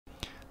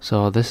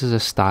So this is a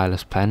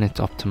Stylus pen. It's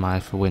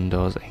optimized for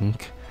Windows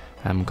ink.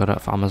 Got it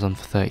off Amazon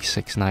for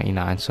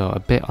 $36.99, so a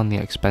bit on the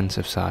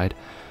expensive side,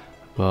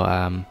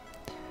 but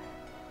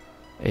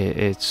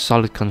it's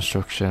solid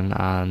construction,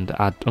 and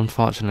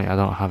unfortunately I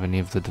don't have any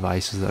of the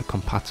devices that are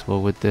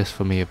compatible with this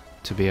for me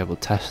to be able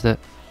to test it.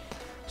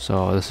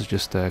 So this is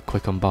just a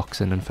quick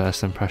unboxing and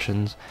first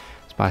impressions.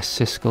 It's by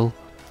Siskel.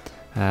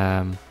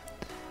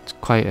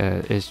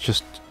 It's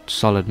just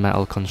solid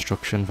metal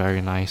construction,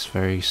 very nice,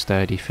 very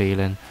sturdy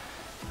feeling.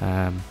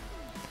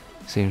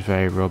 Seems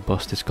very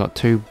robust. It's got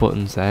two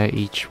buttons there,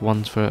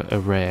 one's for a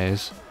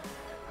raise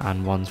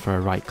and one's for a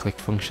right click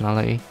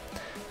functionality.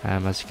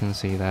 As you can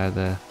see there,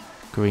 the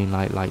green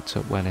light lights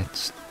up when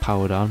it's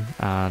powered on,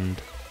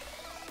 and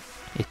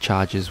it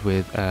charges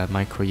with a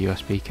micro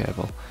USB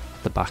cable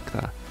at the back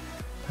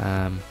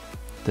there.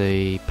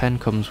 The pen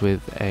comes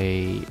with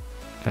a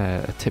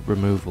tip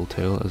removal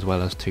tool as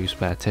well as two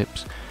spare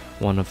tips,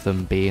 one of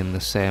them being the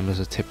same as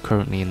a tip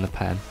currently in the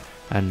pen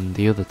and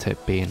the other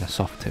tip being a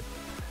soft tip.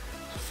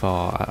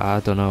 For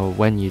I don't know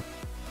when you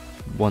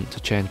want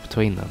to change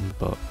between them,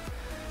 but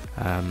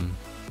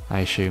I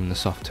assume the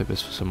soft tip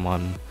is for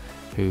someone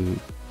who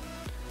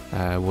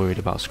worried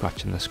about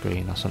scratching the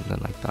screen or something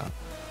like that.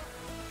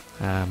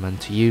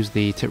 And to use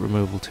the tip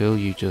removal tool,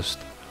 you just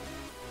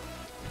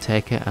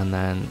take it and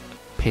then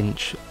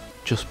pinch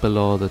just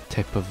below the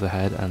tip of the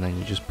head, and then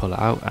you just pull it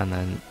out, and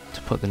then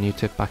to put the new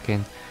tip back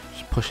in,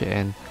 just push it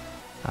in,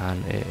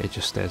 and it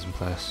just stays in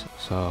place.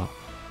 So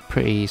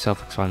pretty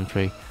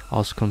self-explanatory.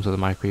 Also comes with a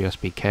micro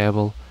USB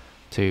cable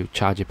to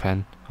charge your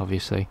pen,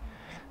 obviously,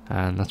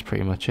 and that's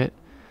pretty much it.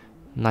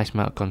 Nice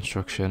metal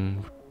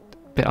construction,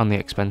 bit on the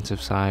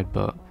expensive side,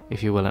 but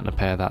if you're willing to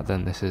pay that,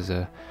 then this is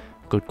a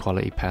good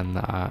quality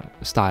pen,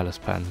 stylus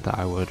pen that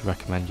I would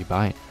recommend you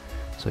buy.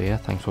 So yeah,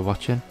 thanks for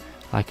watching,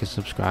 like and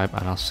subscribe,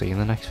 and I'll see you in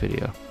the next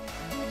video.